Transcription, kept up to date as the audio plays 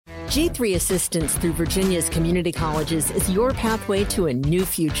G3 Assistance through Virginia's community colleges is your pathway to a new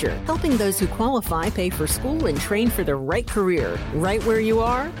future, helping those who qualify pay for school and train for the right career, right where you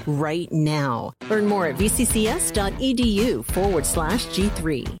are, right now. Learn more at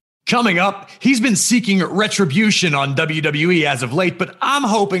vccs.edu/G3. Coming up, he's been seeking retribution on WWE as of late, but I'm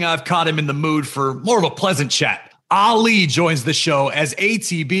hoping I've caught him in the mood for more of a pleasant chat. Ali joins the show as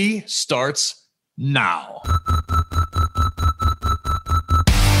ATB starts now.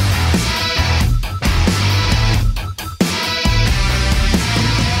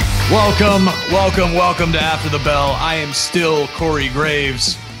 Welcome to After the Bell. I am still Corey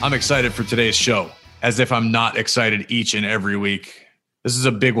Graves. I'm excited for today's show, as if I'm not excited each and every week. This is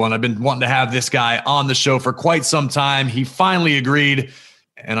a big one. I've been wanting to have this guy on the show for quite some time. He finally agreed,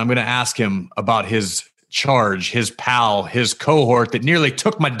 and I'm going to ask him about his charge, his pal, his cohort that nearly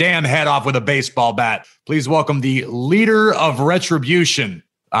took my damn head off with a baseball bat. Please welcome the leader of Retribution,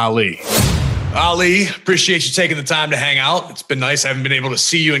 Ali. Ali, appreciate you taking the time to hang out. It's been nice. I haven't been able to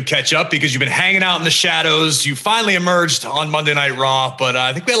see you and catch up because you've been hanging out in the shadows. You finally emerged on Monday Night Raw, but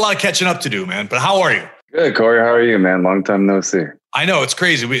I think we had a lot of catching up to do, man. But how are you? Good, Corey. How are you, man? Long time no see. I know, it's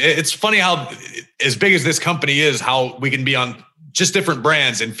crazy. It's funny how, as big as this company is, how we can be on just different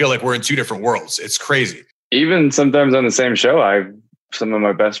brands and feel like we're in two different worlds. It's crazy. Even sometimes on the same show, some of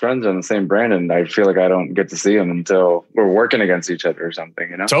my best friends are on the same brand, and I feel like I don't get to see them until we're working against each other or something,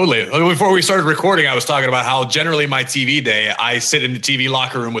 you know? Totally. Before we started recording, I was talking about how generally my TV day, I sit in the TV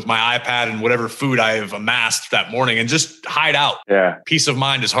locker room with my iPad and whatever food I have amassed that morning and just hide out. Yeah. Peace of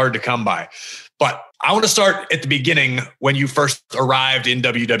mind is hard to come by. But I want to start at the beginning when you first arrived in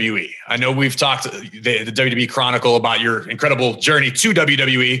WWE. I know we've talked the WWE Chronicle about your incredible journey to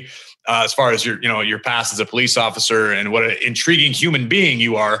WWE. As far as your past as a police officer and what an intriguing human being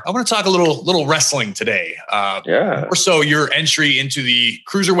you are. I want to talk a little wrestling today. More so your entry into the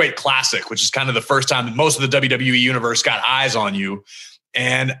Cruiserweight Classic, which is kind of the first time that most of the WWE universe got eyes on you.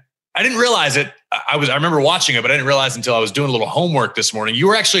 And I didn't realize it. I remember watching it, but I didn't realize until I was doing a little homework this morning. You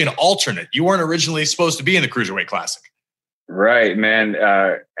were actually an alternate. You weren't originally supposed to be in the Cruiserweight Classic. Right, man.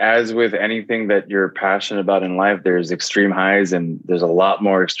 As with anything that you're passionate about in life, there's extreme highs and there's a lot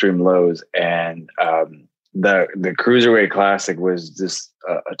more extreme lows. And the Cruiserweight Classic was just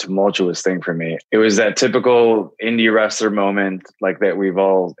a tumultuous thing for me. It was that typical indie wrestler moment, like that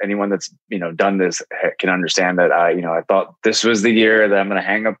anyone that's done this can understand that. I thought this was the year that I'm going to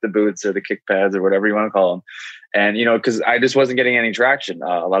hang up the boots or the kick pads or whatever you want to call them. And, because I just wasn't getting any traction.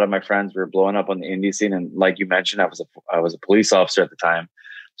 A lot of my friends were blowing up on the indie scene. And like you mentioned, I was a police officer at the time.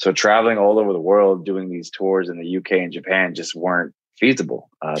 So traveling all over the world, doing these tours in the UK and Japan just weren't feasible.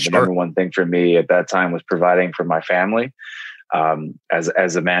 The number one thing for me at that time was providing for my family,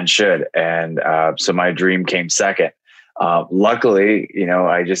 as a man should. And so my dream came second. Luckily,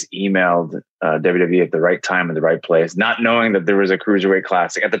 I just emailed WWE at the right time in the right place, not knowing that there was a Cruiserweight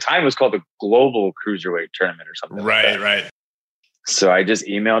Classic. At the time, it was called the Global Cruiserweight Tournament or something. Right. So I just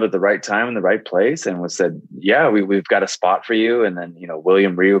emailed at the right time in the right place and said, yeah, we've got a spot for you. And then,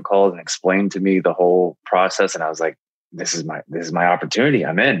 William Regal called and explained to me the whole process. And I was like, this is my opportunity.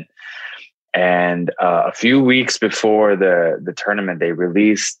 I'm in. And a few weeks before the tournament, they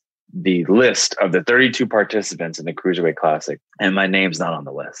released the list of the 32 participants in the Cruiserweight Classic, and my name's not on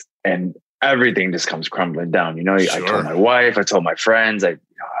the list. And everything just comes crumbling down. I told my wife, I told my friends, I'm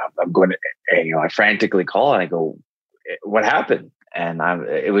going to, I frantically call and I go, what happened? And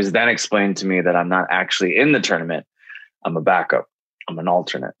it was then explained to me that I'm not actually in the tournament. I'm a backup. I'm an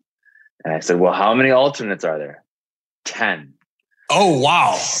alternate. And I said, well, how many alternates are there? 10. Oh,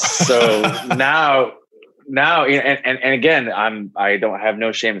 wow. So now, and again, I don't have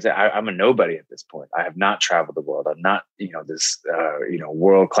no shame to say I'm a nobody at this point. I have not traveled the world. I'm not, this,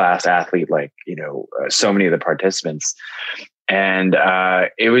 world-class athlete like, so many of the participants. And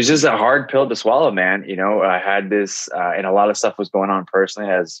it was just a hard pill to swallow, man. I had this, and a lot of stuff was going on personally,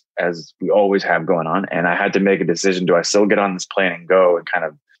 as we always have going on. And I had to make a decision: do I still get on this plane and go and kind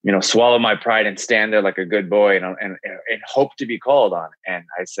of, swallow my pride and stand there like a good boy and hope to be called on? And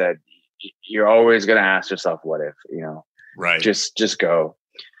I said, you're always going to ask yourself, what if, right? Just go.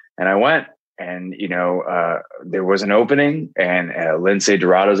 And I went, and, there was an opening, and Lince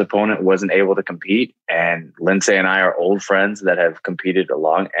Dorado's opponent wasn't able to compete. And Lince and I are old friends that have competed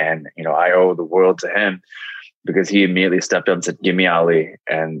along. And, I owe the world to him because he immediately stepped up and said, give me Ali.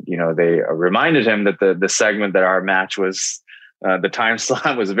 And, they reminded him that the segment that our match was, the time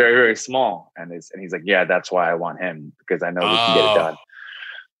slot was very, very small. And he's like, yeah, that's why I want him, because I know we can get it done.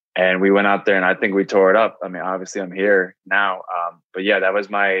 And we went out there and I think we tore it up. I mean, obviously I'm here now. But yeah, that was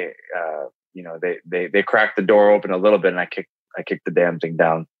my, they cracked the door open a little bit and I kicked the damn thing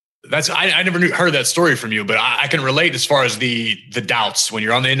down. I never heard that story from you, but I can relate as far as the doubts when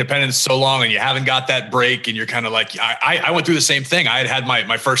you're on the independents so long and you haven't got that break and you're kind of like, I went through the same thing. I had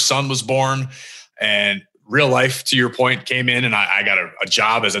my first son was born, and real life, to your point, came in, and I got a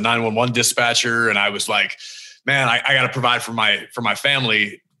job as a 911 dispatcher. And I was like, man, I got to provide for my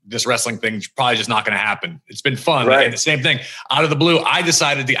family. This wrestling thing's probably just not going to happen. It's been fun. Right. And the same thing, out of the blue, I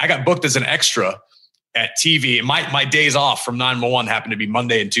got booked as an extra at TV. My days off from 911 happened to be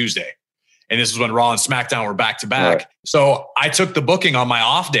Monday and Tuesday. And this is when Raw and SmackDown were back to back. Right. So I took the booking on my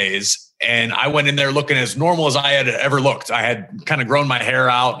off days, and I went in there looking as normal as I had ever looked. I had kind of grown my hair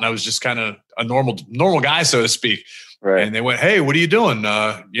out, and I was just kind of a normal guy, so to speak. Right. And they went, "Hey, what are you doing?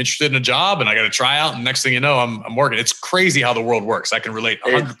 You interested in a job?" And I got to try out. And next thing you know, I'm working. It's crazy how the world works. I can relate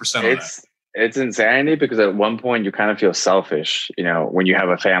 100% on that. It's insanity, because at one point you kind of feel selfish, when you have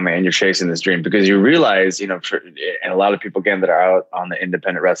a family and you're chasing this dream, because you realize, and a lot of people, again, that are out on the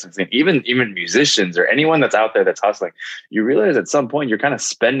independent wrestling scene, even musicians or anyone that's out there that's hustling, you realize at some point you're kind of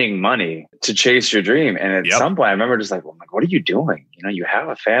spending money to chase your dream. And at some point I remember just like, what are you doing? You have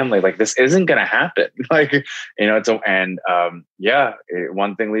a family, like this isn't going to happen.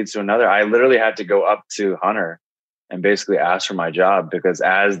 One thing leads to another. I literally had to go up to Hunter and basically asked for my job, because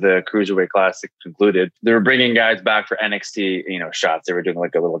as the Cruiserweight Classic concluded, they were bringing guys back for NXT, shots. They were doing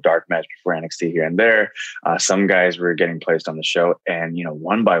like a little dark match before NXT here and there. Some guys were getting placed on the show, and,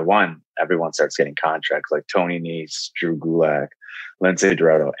 one by one, everyone starts getting contracts, like Tony Nese, Drew Gulak, Lindsay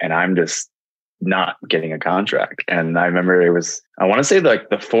Dorado, and I'm just not getting a contract. And I remember I want to say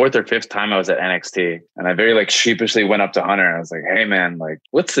like the fourth or fifth time I was at NXT, and I very sheepishly went up to Hunter and I was like, "Hey man,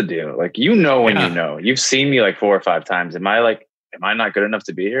 what's the deal? When you've seen me like 4 or 5 times. Am I not good enough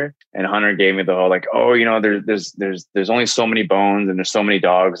to be here?" And Hunter gave me the whole there's only so many bones and there's so many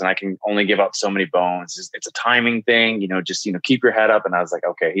dogs, and I can only give up so many bones. It's a timing thing, just keep your head up. And I was like,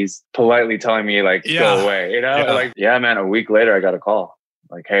 okay, he's politely telling me go away, man. A week later I got a call.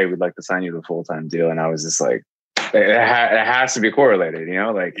 Like, "Hey, we'd like to sign you to a full-time deal." And I was just like, it has to be correlated,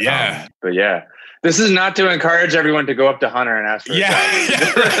 but yeah, this is not to encourage everyone to go up to Hunter and ask for a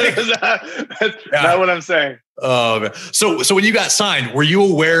job. That's not what I'm saying. So when you got signed, were you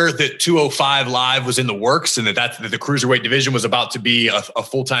aware that 205 Live was in the works, and that the Cruiserweight division was about to be a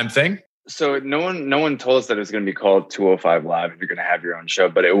full-time thing? So no one told us that it was going to be called 205 Live if you're going to have your own show,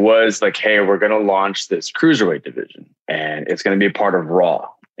 but it was like, "Hey, we're going to launch this Cruiserweight division, and it's going to be a part of Raw."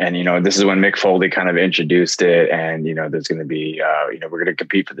 And, this is when Mick Foley kind of introduced it. And, there's going to be, we're going to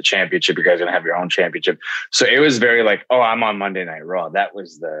compete for the championship. You guys are going to have your own championship. So it was very like, "Oh, I'm on Monday Night Raw." That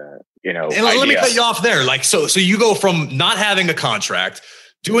was the, And let me cut you off there. So you go from not having a contract,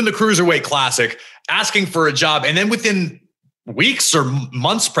 doing the Cruiserweight Classic, asking for a job, and then within weeks or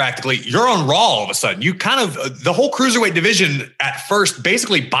months, practically, you're on Raw all of a sudden. You kind of, the whole Cruiserweight division at first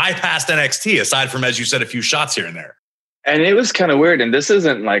basically bypassed NXT, aside from, as you said, a few shots here and there. And it was kind of weird. And this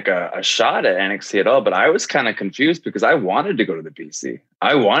isn't like a shot at NXT at all, but I was kind of confused because I wanted to go to the PC.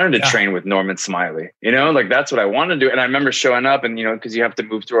 I wanted to train with Norman Smiley, that's what I wanted to do. And I remember showing up and, because you have to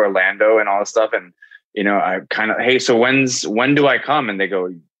move through Orlando and all this stuff. And, I kind of, "Hey, so when do I come?" And they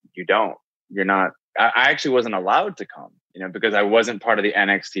go, "You're not." I actually wasn't allowed to come, because I wasn't part of the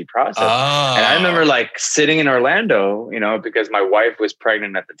NXT process. Oh. And I remember sitting in Orlando, because my wife was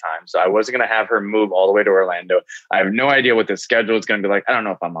pregnant at the time. So I wasn't going to have her move all the way to Orlando. I have no idea what the schedule is going to be like. I don't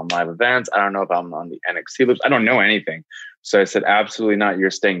know if I'm on live events. I don't know if I'm on the NXT loops. I don't know anything. So I said, "Absolutely not.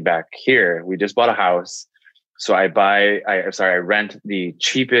 You're staying back here. We just bought a house." So I rent the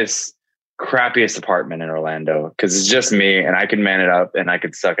cheapest, crappiest apartment in Orlando, because it's just me and I can man it up and I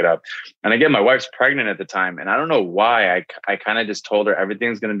could suck it up. And again, my wife's pregnant at the time, and I don't know why I kind of just told her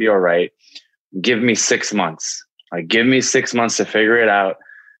everything's going to be all right. Give me 6 months. Give me 6 months to figure it out,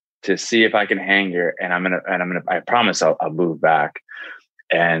 to see if I can hang here. And I promise I'll move back.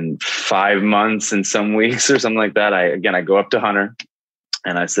 And 5 months and some weeks or something like that, I go up to Hunter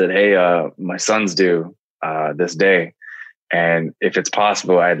and I said, "Hey, my son's due this day. And if it's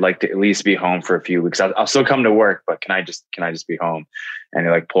possible, I'd like to at least be home for a few weeks. I'll still come to work, but can I just be home?" And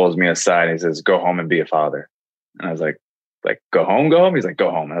he pulls me aside and he says, "Go home and be a father." And I was like, "Go home, go home?" He's like,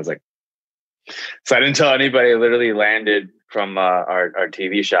 "Go home." And I was like, so I didn't tell anybody. I literally landed from our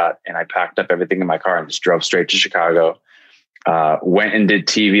TV shot, and I packed up everything in my car and just drove straight to Chicago. Went and did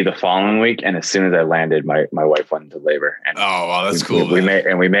TV the following week, and as soon as I landed, my wife went into labor. And oh wow, that's cool. We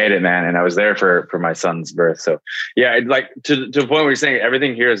made it, man. And I was there for my son's birth. So yeah, to the point where you're saying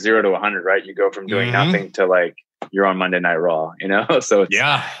everything here is 0 to 100, right? You go from doing nothing to you're on Monday Night Raw, So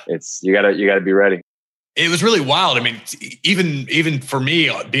it's you gotta be ready. It was really wild. I mean, even for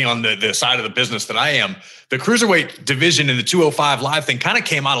me, being on the side of the business that I am, the cruiserweight division in the 205 Live thing kind of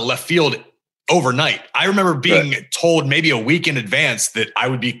came out of left field overnight. I remember being told maybe a week in advance that I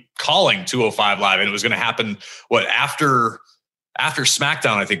would be calling 205 Live, and it was going to happen after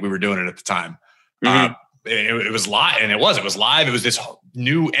SmackDown. I think we were doing it at the time. Mm-hmm. It was live, and it was live. It was this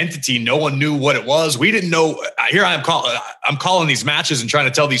new entity. No one knew what it was. We didn't know. Here I'm calling these matches and trying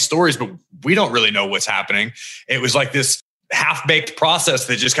to tell these stories, but we don't really know what's happening. It was like this half-baked process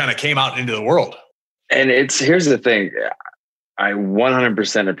that just kind of came out into the world. And here's the thing. I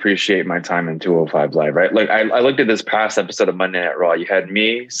 100% appreciate my time in 205 Live, right? Like I looked at this past episode of Monday Night Raw. You had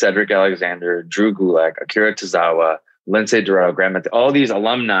me, Cedric Alexander, Drew Gulak, Akira Tozawa, Lindsay Dorado, Graham, all these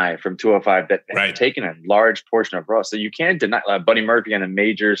alumni from 205 that have taken a large portion of Raw. So you can't deny Buddy Murphy on a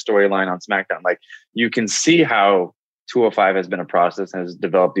major storyline on SmackDown. Like you can see how 205 has been a process and has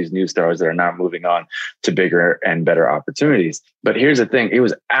developed these new stars that are now moving on to bigger and better opportunities. But here's the thing. It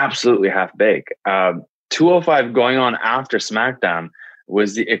was absolutely half-baked. 205 going on after SmackDown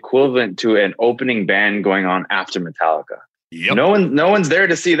was the equivalent to an opening band going on after Metallica. Yep. No one's there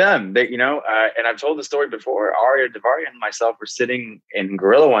to see them. They, and I've told the story before. Arya Daivari and myself were sitting in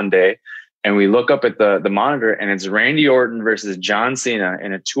Gorilla one day, and we look up at the monitor, and it's Randy Orton versus John Cena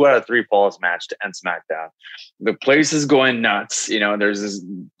in a 2 out of 3 falls match to end SmackDown. The place is going nuts. There's this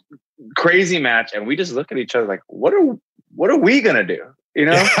crazy match, and we just look at each other like, what are we gonna do?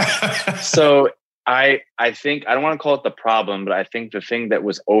 So I think, I don't want to call it the problem, but I think the thing that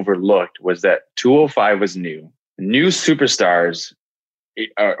was overlooked was that 205 was new. New superstars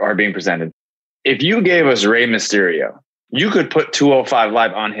are being presented. If you gave us Rey Mysterio, you could put 205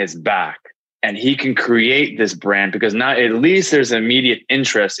 Live on his back and he can create this brand, because now at least there's immediate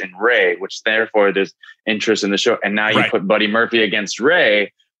interest in Rey, which therefore there's interest in the show. And now you put Buddy Murphy against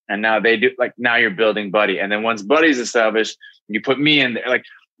Rey, and now now you're building Buddy. And then once Buddy's established, you put me in there. Like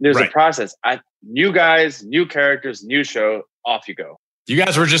there's a process. New guys, new characters, new show, off you go. You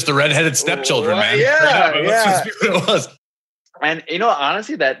guys were just the redheaded stepchildren, man. Yeah. Let's just be what it was. And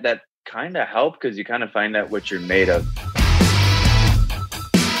honestly, that kind of helped, because you kind of find out what you're made of.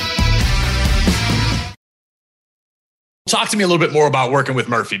 Talk to me a little bit more about working with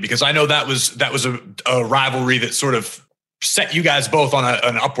Murphy, because I know that was a rivalry that sort of set you guys both on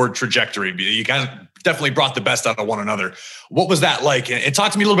an upward trajectory. You guys definitely brought the best out of one another. What was that like? And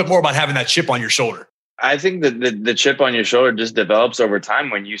talk to me a little bit more about having that chip on your shoulder. I think that the chip on your shoulder just develops over time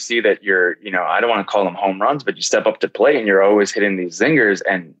when you see that you're, I don't want to call them home runs, but you step up to plate and you're always hitting these zingers,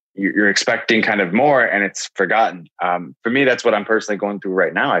 and you're expecting kind of more, and it's forgotten. For me, that's what I'm personally going through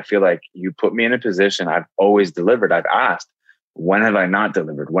right now. I feel like you put me in a position, I've always delivered. I've asked, when have I not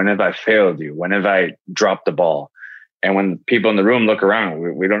delivered? When have I failed you? When have I dropped the ball? And when people in the room look around,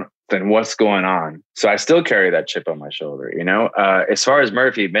 we don't, then what's going on? So I still carry that chip on my shoulder, as far as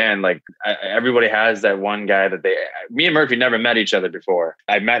Murphy, man, like everybody has that one guy that me and Murphy never met each other before.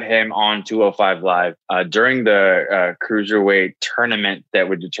 I met him on 205 Live during the Cruiserweight tournament that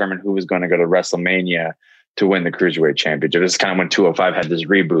would determine who was going to go to WrestleMania to win the Cruiserweight Championship. This is kind of when 205 had this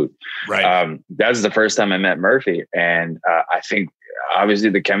reboot. Right. That was the first time I met Murphy. And I think obviously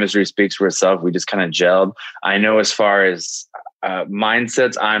the chemistry speaks for itself. We just kind of gelled. I know as far as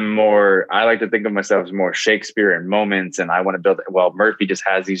mindsets, I like to think of myself as more Shakespeare in moments, and I want to build it. Well, Murphy just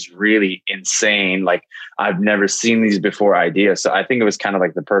has these really insane, like I've never seen these before ideas. So I think it was kind of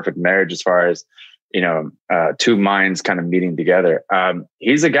like the perfect marriage as far as, two minds kind of meeting together.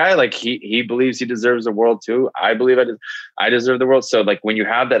 He's a guy, like he believes he deserves the world too. I believe I deserve the world. So like when you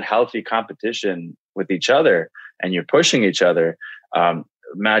have that healthy competition with each other and you're pushing each other,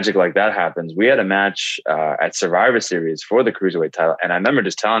 magic like that happens. We had a match at Survivor Series for the Cruiserweight title, and I remember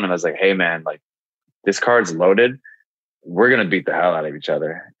just telling him, I was like, hey man, like this card's loaded, we're gonna beat the hell out of each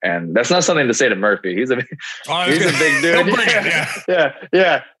other. And that's not something to say to Murphy. He's a big dude.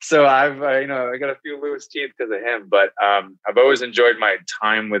 Yeah. So I've I got a few loose teeth because of him, but I've always enjoyed my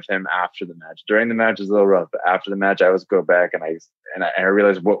time with him after the match. During the match was a little rough, but after the match I always go back and I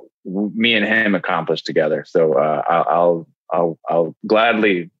realized what me and him accomplished together. So I'll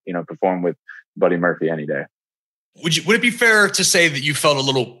gladly, perform with Buddy Murphy any day. Would it be fair to say that you felt a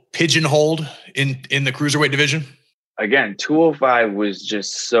little pigeonholed in the Cruiserweight division? Again, 205 was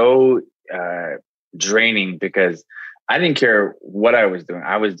just so draining because I didn't care what I was doing.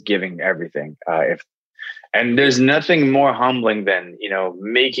 I was giving everything. And there's nothing more humbling than,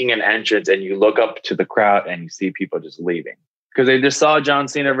 making an entrance and you look up to the crowd and you see people just leaving because they just saw John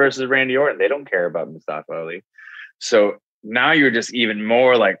Cena versus Randy Orton. They don't care about Mustafa Ali. So now you're just even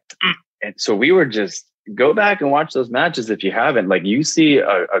more like, and so we were just go back and watch those matches if you haven't. Like you see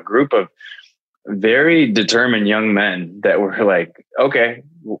a group of very determined young men that were like, okay,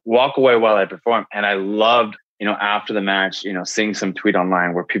 walk away while I perform. And I loved, after the match, seeing some tweet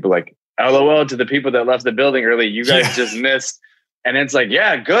online where people like, LOL to the people that left the building early, you guys just missed. And it's like,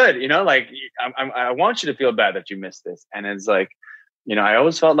 yeah, good. I want you to feel bad that you missed this. And it's like, I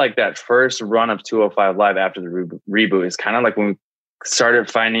always felt like that first run of 205 Live after the reboot is kind of like when we started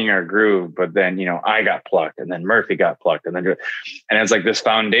finding our groove, but then, I got plucked and then Murphy got plucked and it's like this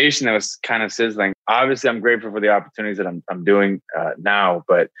foundation that was kind of sizzling. Obviously I'm grateful for the opportunities that I'm doing now,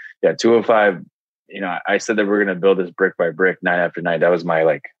 but yeah, 205, I said that we're going to build this brick by brick, night after night. That was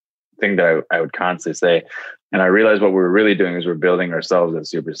my thing that I would constantly say. And I realized what we're really doing is we're building ourselves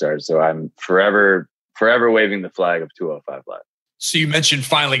as superstars. So I'm forever waving the flag of 205 Live. So you mentioned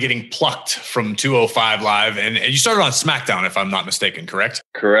finally getting plucked from 205 Live, and you started on SmackDown, if I'm not mistaken, correct?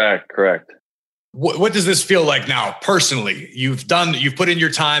 Correct. What does this feel like now, personally? You've put in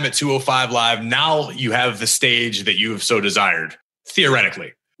your time at 205 Live. Now you have the stage that you have so desired,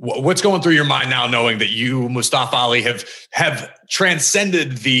 theoretically. What's going through your mind now, knowing that you, Mustafa Ali, have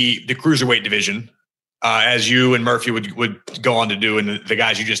transcended the cruiserweight division, as you and Murphy would go on to do, and the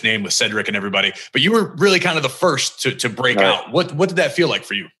guys you just named with Cedric and everybody, but you were really kind of the first to break out. What did that feel like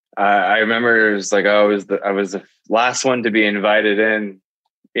for you? I remember it was like, I was the last one to be invited in,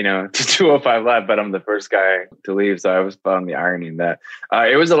 to 205 Live, but I'm the first guy to leave. So I was found the irony in that.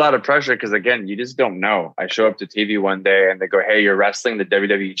 It was a lot of pressure because, again, you just don't know. I show up to TV one day and they go, hey, you're wrestling the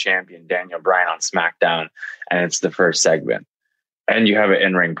WWE champion Daniel Bryan on SmackDown, and it's the first segment. And you have an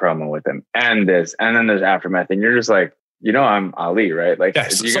in-ring promo with him and this, and then there's Aftermath. And you're just like, I'm Ali, right? Like,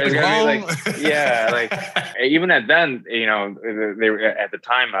 yes, you guys gotta be like, yeah, like even at then, they were at the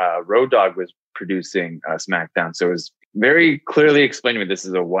time, Road Dogg was producing SmackDown. So it was very clearly explained to me, this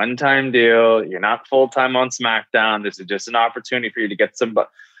is a one-time deal. You're not full-time on SmackDown. This is just an opportunity for you to get some,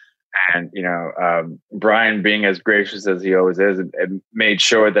 and, Brian, being as gracious as he always is, it made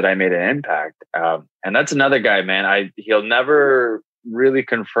sure that I made an impact. And that's another guy, man. He'll never really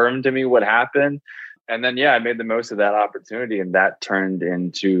confirm to me what happened. And then, I made the most of that opportunity, and that turned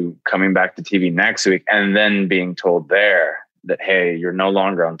into coming back to TV next week and then being told there that, hey, you're no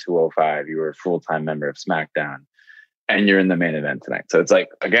longer on 205. You were a full-time member of SmackDown and you're in the main event tonight. So it's like,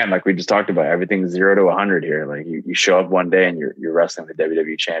 again, like we just talked about, everything's 0 to 100 here. Like you show up one day and you're wrestling the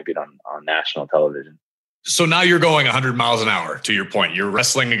WWE champion on national television. So now you're going 100 miles an hour, to your point. You're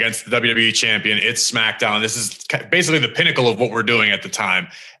wrestling against the WWE champion. It's SmackDown. This is basically the pinnacle of what we're doing at the time.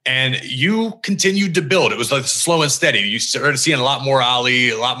 And you continued to build. It was like slow and steady. You started seeing a lot more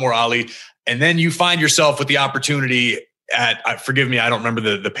Ali. And then you find yourself with the opportunity at, forgive me, I don't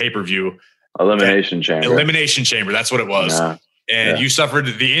remember the pay-per-view. Elimination Chamber. That's what it was. And you suffered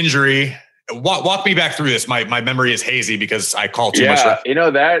the injury. Walk me back through this. My memory is hazy because I call too much.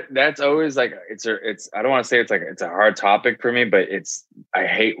 That's always like, it's I don't want to say it's a hard topic for me, but I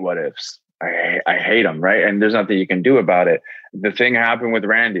hate what ifs. I hate them. Right. And there's nothing you can do about it. The thing happened with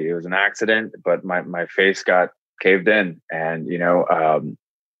Randy. It was an accident, but my face got caved in, and,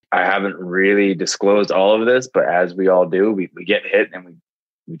 I haven't really disclosed all of this, but as we all do, we get hit and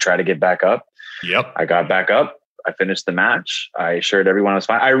we try to get back up. Yep. I got back up. I finished the match. I assured everyone I was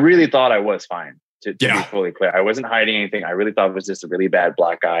fine. I really thought I was fine, to be fully clear. I wasn't hiding anything. I really thought it was just a really bad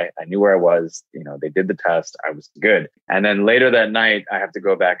black eye. I knew where I was. They did the test. I was good. And then later that night, I have to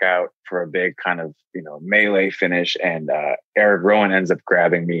go back out for a big kind of, melee finish. And Eric Rowan ends up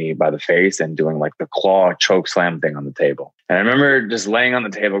grabbing me by the face and doing like the claw choke slam thing on the table. And I remember just laying on the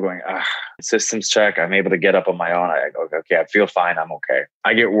table going, systems check. I'm able to get up on my own. I go, okay, I feel fine. I'm okay.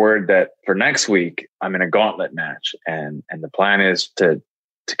 I get word that for next week, I'm in a gauntlet match. And the plan is to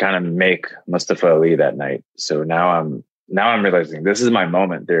kind of make Mustafa Ali that night. So now I'm realizing this is my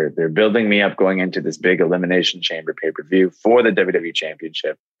moment. They're building me up going into this big Elimination Chamber pay-per-view for the WWE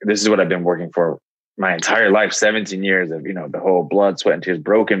Championship. This is what I've been working for my entire life, 17 years of, the whole blood, sweat, and tears,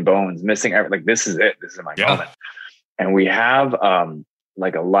 broken bones, missing everything. Like, this is it. This is my moment. And we have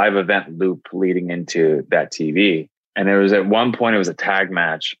like a live event loop leading into that TV. And it was at one point, it was a tag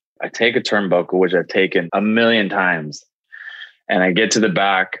match. I take a turnbuckle, which I've taken a million times. And I get to the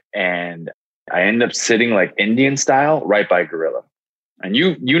back and I end up sitting like Indian style right by Gorilla. And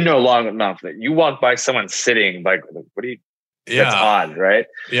you know long enough that you walk by someone sitting, like, what do you, that's odd, right?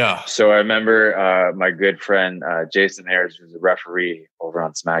 Yeah. So I remember my good friend, Jason Ayers, who's a referee over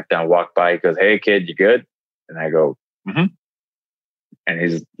on SmackDown, walked by. He goes, "Hey kid, you good?" And I go, "Mm-hmm." And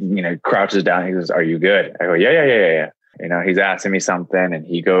he's, crouches down. He goes, "Are you good?" I go, Yeah. He's asking me something, and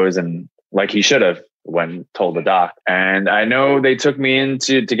he goes and, like he should have, when told the doc. And I know they took me in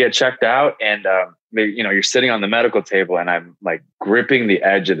to get checked out. And you're sitting on the medical table and I'm like gripping the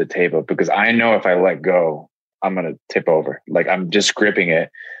edge of the table because I know if I let go, I'm going to tip over. Like I'm just gripping it.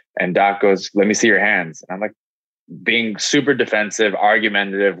 And doc goes, let me see your hands. And I'm like being super defensive,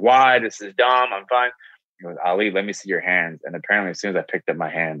 argumentative. Why? This is dumb. I'm fine. He goes, Ali, let me see your hands. And apparently as soon as I picked up my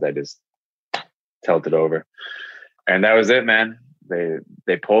hands, I just tilted over. And that was it, man.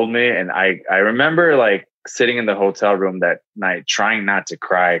 They pulled me. And I remember like sitting in the hotel room that night, trying not to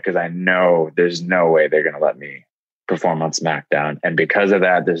cry because I know there's no way they're going to let me perform on SmackDown. And because of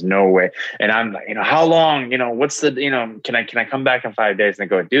that, there's no way. And I'm like, how long, what's the, can I come back in 5 days? And they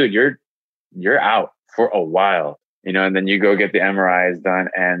go, dude, you're out for a while, and then you go get the MRIs done.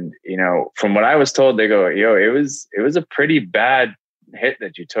 And, from what I was told, they go, it was a pretty bad hit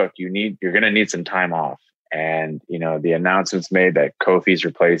that you took. You're going to need some time off. And, the announcements made that Kofi's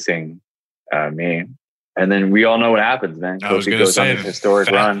replacing me. And then we all know what happens, man. Kofi goes on his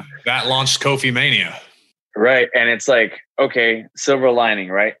historic run. That launched Kofi Mania. Right. And it's like, okay, silver lining,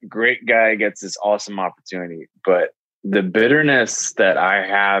 right? Great guy gets this awesome opportunity. But the bitterness that I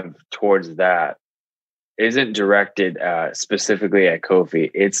have towards that isn't directed specifically at Kofi.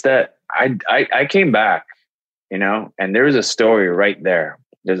 It's that I came back, and there was a story right there.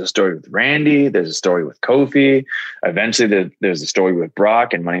 There's a story with Randy. There's a story with Kofi. Eventually, there's a story with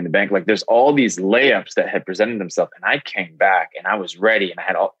Brock and Money in the Bank. Like, there's all these layups that had presented themselves, and I came back, and I was ready, and I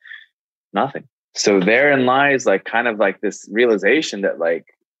had nothing. So therein lies, like, kind of like this realization that, like,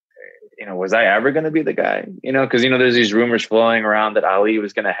 was I ever going to be the guy? Because there's these rumors flowing around that Ali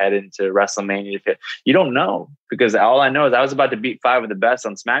was going to head into WrestleMania. You don't know, because all I know is I was about to beat 5 of the best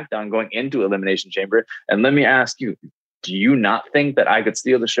on SmackDown going into Elimination Chamber. And let me ask you. Do you not think that I could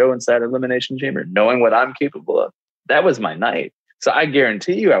steal the show inside Elimination Chamber, knowing what I'm capable of? That was my night. So I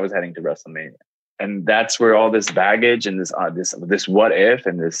guarantee you I was heading to WrestleMania. And that's where all this baggage and this what if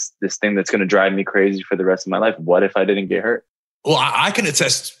and this thing that's going to drive me crazy for the rest of my life. What if I didn't get hurt? Well, I can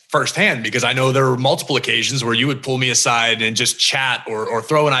attest firsthand because I know there were multiple occasions where you would pull me aside and just chat or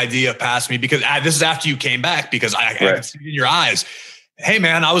throw an idea past me because this is after you came back because I could see it in your eyes. Hey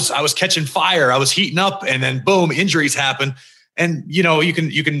man, I was catching fire. I was heating up and then boom, injuries happen. And you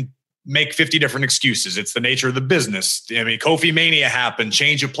can make 50 different excuses. It's the nature of the business. I mean, Kofi Mania happened,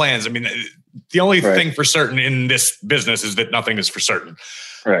 change of plans. I mean, the only thing for certain in this business is that nothing is for certain.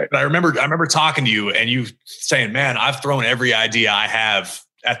 Right. But I remember talking to you and you saying, man, I've thrown every idea I have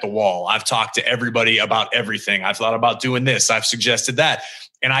at the wall. I've talked to everybody about everything. I've thought about doing this. I've suggested that.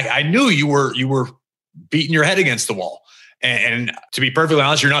 And I knew you were beating your head against the wall. And to be perfectly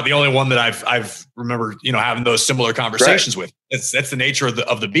honest, you're not the only one that I've remembered, having those similar conversations with. That's the nature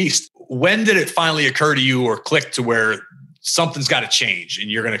of the beast. When did it finally occur to you or click to where something's got to change and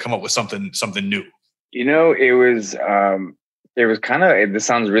you're going to come up with something new? It was kind of, this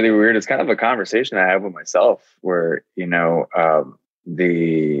sounds really weird. It's kind of a conversation I have with myself where,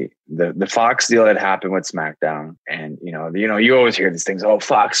 the Fox deal that happened with SmackDown, and you always hear these things. Oh,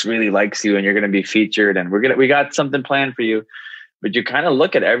 Fox really likes you, and you're going to be featured, and we got something planned for you. But you kind of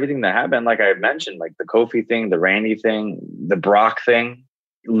look at everything that happened, like I mentioned, like the Kofi thing, the Randy thing, the Brock thing.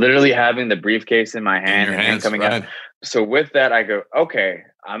 Literally having the briefcase in my hand and coming out. So with that, I go, okay,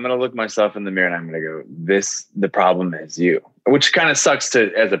 I'm going to look myself in the mirror, and I'm going to go, the problem is you, which kind of sucks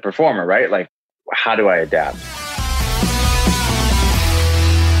as a performer, right? Like, how do I adapt?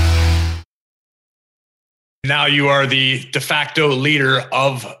 Now you are the de facto leader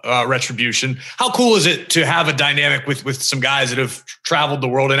of Retribution. How cool is it to have a dynamic with some guys that have traveled the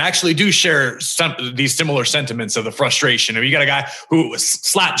world and actually do share these similar sentiments of the frustration? I mean, you got a guy who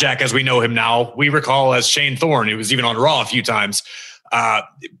Slapjack, as we know him now, we recall as Shane Thorne. He was even on Raw a few times. But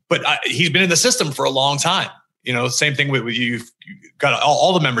he's been in the system for a long time. Same thing with you. You've got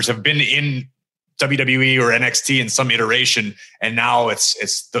all the members have been in WWE or NXT in some iteration. And now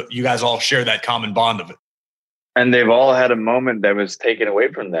you guys all share that common bond of it. And they've all had a moment that was taken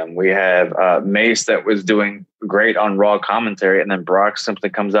away from them. We have Mace that was doing great on Raw commentary, and then Brock simply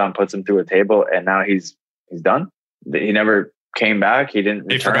comes out and puts him through a table, and now he's done. He never came back. He didn't.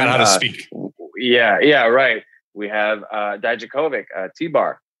 He forgot how to speak. Yeah, right. We have Dijakovic,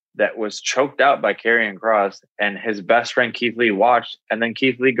 T-Bar, that was choked out by Karrion Kross, and his best friend Keith Lee watched, and then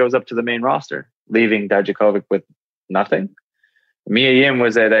Keith Lee goes up to the main roster, leaving Dijakovic with nothing. Mia Yim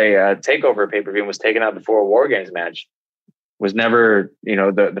was at a takeover pay-per-view and was taken out before a War Games match. Was never,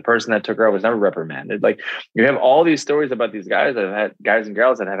 the person that took her out was never reprimanded. Like, you have all these stories about these guys that have had guys and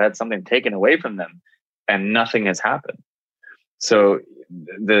girls that have had something taken away from them, and nothing has happened. So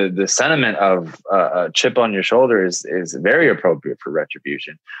the sentiment of a chip on your shoulder is very appropriate for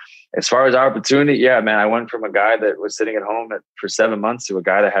Retribution. as far as opportunity, yeah, man, I went from a guy that was sitting at home for 7 months to a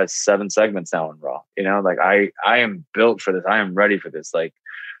guy that has 7 segments now in Raw. You know, like I am built for this. I am ready for this. Like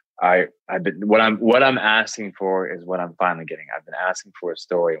I've been, what I'm asking for is what I'm finally getting. I've been asking for a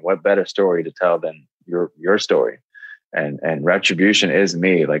story, and what better story to tell than your story? And Retribution is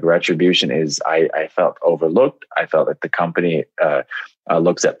me. Like Retribution is, I felt overlooked. I felt that the company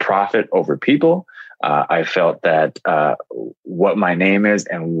looks at profit over people. I felt that what my name is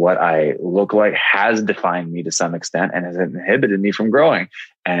and what I look like has defined me to some extent and has inhibited me from growing.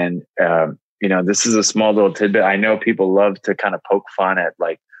 And, you know, this is a small little tidbit. I know people love to kind of poke fun at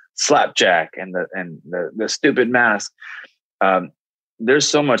like Slapjack and the stupid mask. There's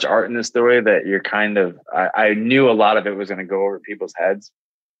so much art in this story that you're kind of, I knew a lot of it was going to go over people's heads.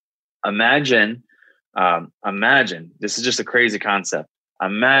 Imagine, this is just a crazy concept.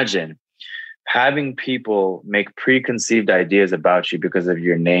 Imagine having people make preconceived ideas about you because of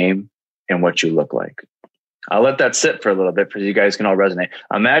your name and what you look like. I'll let that sit for a little bit because you guys can all resonate.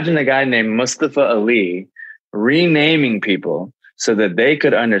 Imagine a guy named Mustafa Ali renaming people so that they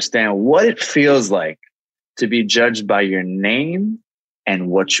could understand what it feels like to be judged by your name and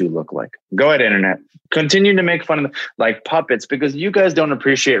what you look like. Go ahead, internet. Continue to make fun of them like puppets because you guys don't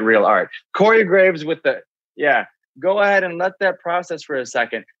appreciate real art. Corey Graves with the, yeah. Go ahead and let that process for a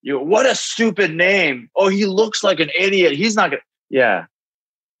second. What a stupid name. Oh, he looks like an idiot. He's not going to. Yeah.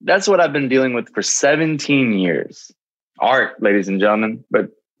 That's what I've been dealing with for 17 years. Art, ladies and gentlemen. But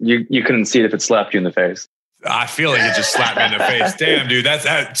you couldn't see it if it slapped you in the face. I feel like it just slapped me in the face. Damn, dude.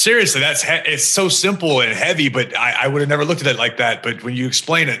 Seriously, it's so simple and heavy, but I would have never looked at it like that. But when you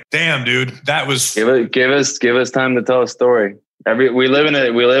explain it, damn, dude, that was. Give us time to tell a story. We live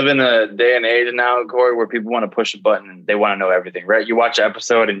in a day and age now, Corey, where people want to push a button and they want to know everything, right? You watch an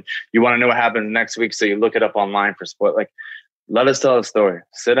episode and you want to know what happens next week, so you look it up online for spoil. Like, let us tell a story.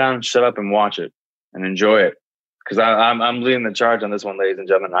 Sit down, shut up, and watch it and enjoy it. Because I'm leading the charge on this one, ladies and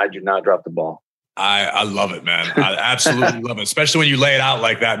gentlemen. I do not drop the ball. I love it, man. I absolutely love it, especially when you lay it out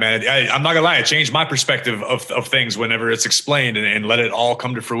like that, man. I'm not gonna lie, it changed my perspective of things whenever it's explained and let it all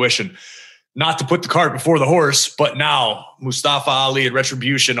come to fruition. Not to put the cart before the horse, but now Mustafa Ali and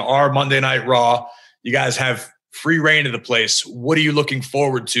Retribution are Monday Night Raw. You guys have free reign of the place. What are you looking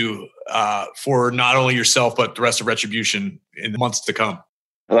forward to for not only yourself, but the rest of Retribution in the months to come?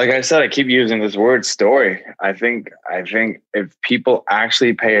 Like I said, I keep using this word story. I think if people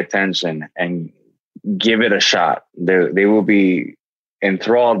actually pay attention and give it a shot, they will be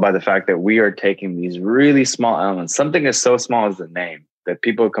enthralled by the fact that we are taking these really small elements. Something as so small as the name that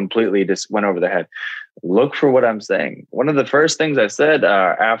people completely just went over their head. Look for what I'm saying. One of the first things I said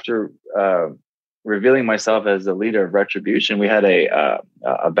after revealing myself as the leader of Retribution, we had a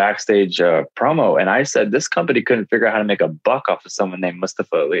backstage promo, and I said this company couldn't figure out how to make a buck off of someone named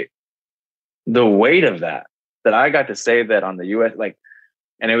Mustafa Ali. The weight of that I got to say that on the US, like,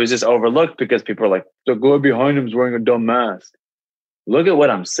 and it was just overlooked because people are like, the guy behind him is wearing a dumb mask. Look at what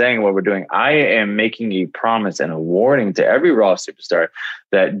I'm saying, what we're doing. I am making a promise and a warning to every Raw superstar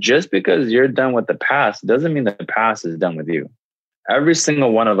that just because you're done with the past doesn't mean that the past is done with you. Every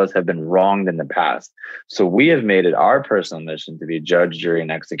single one of us have been wronged in the past. So we have made it our personal mission to be judge, jury,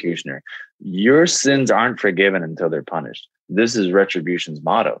 and executioner. Your sins aren't forgiven until they're punished. This is Retribution's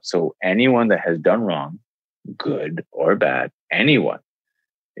motto. So anyone that has done wrong, good or bad, anyone,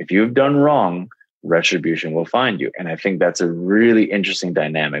 if you've done wrong, Retribution will find you. And I think that's a really interesting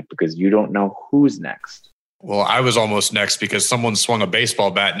dynamic because you don't know who's next. Well, I was almost next because someone swung a baseball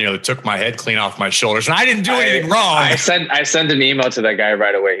bat and nearly took my head clean off my shoulders. And I didn't do anything wrong. I sent an email to that guy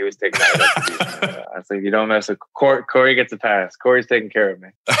right away. He was taking that. I was like, you don't mess with Corey gets a pass. Corey's taking care of me.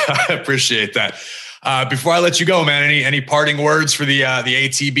 I appreciate that. Before I let you go, man, any parting words for the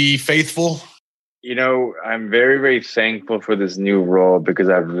ATB faithful? You know, I'm very, very thankful for this new role because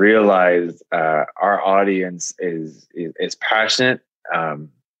I've realized our audience is passionate,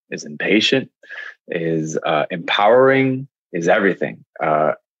 is impatient, is empowering, is everything.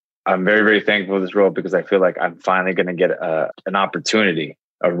 I'm very, very thankful for this role because I feel like I'm finally going to get an opportunity,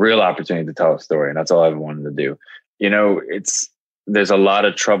 a real opportunity to tell a story. And that's all I've wanted to do. You know, there's a lot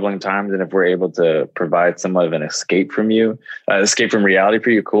of troubling times. And if we're able to provide somewhat of an escape from reality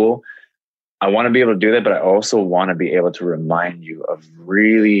for you, cool. I want to be able to do that, but I also want to be able to remind you of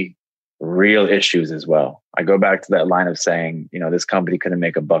really real issues as well. I go back to that line of saying, you know, this company couldn't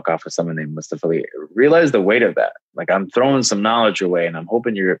make a buck off of someone named Mustafa Ali. Realize the weight of that. Like, I'm throwing some knowledge your way and I'm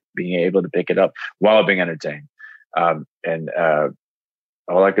hoping you're being able to pick it up while being entertained. All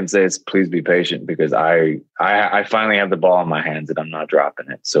I can say is please be patient because I finally have the ball in my hands and I'm not dropping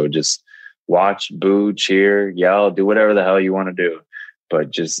it. So just watch, boo, cheer, yell, do whatever the hell you want to do. but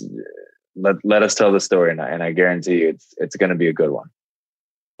just let us tell the story, and I guarantee you it's going to be a good one.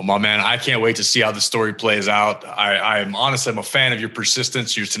 Well, my man, I can't wait to see how the story plays out. I'm honestly, I'm a fan of your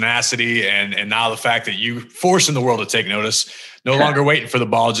persistence, your tenacity, and now the fact that you forcing the world to take notice, no longer waiting for the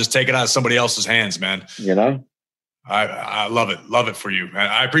ball, just take it out of somebody else's hands, man. You know, I love it for you.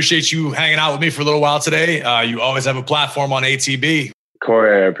 I appreciate you hanging out with me for a little while today. You always have a platform on ATB.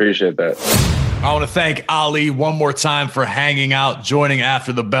 Corey, I appreciate that. I want to thank Ali one more time for hanging out, joining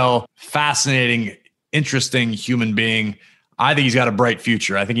After the Bell. Fascinating, interesting human being. I think he's got a bright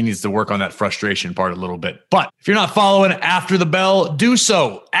future. I think he needs to work on that frustration part a little bit. But if you're not following After the Bell, do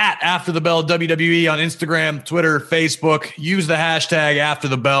so at After the Bell WWE on Instagram, Twitter, Facebook. Use the hashtag After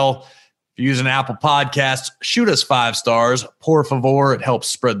the Bell. If you're using Apple Podcasts, shoot us 5 stars. Por favor. It helps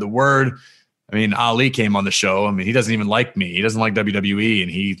spread the word. I mean, Ali came on the show. I mean, he doesn't even like me. He doesn't like WWE,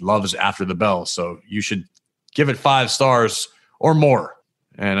 and he loves After the Bell. So you should give it 5 stars or more.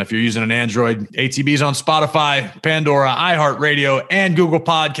 And if you're using an Android, ATB's on Spotify, Pandora, iHeartRadio, and Google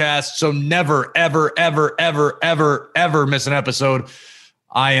Podcasts. So never, ever, ever, ever, ever, ever miss an episode.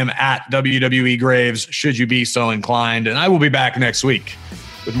 I am at WWE Graves, should you be so inclined. And I will be back next week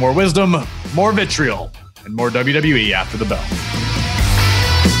with more wisdom, more vitriol, and more WWE After the Bell.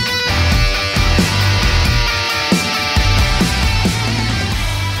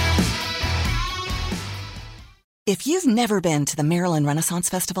 If you've never been to the Maryland Renaissance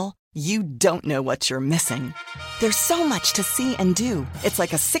Festival, you don't know what you're missing. There's so much to see and do. It's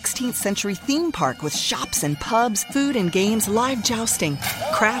like a 16th century theme park with shops and pubs, food and games, live jousting,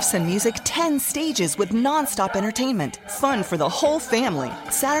 crafts and music, 10 stages with nonstop entertainment. Fun for the whole family.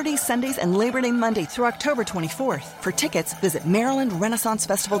 Saturdays, Sundays, and Labor Day Monday through October 24th. For tickets, visit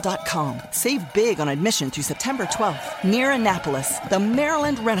MarylandRenaissanceFestival.com. Save big on admission through September 12th. Near Annapolis, the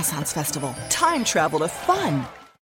Maryland Renaissance Festival. Time travel to fun.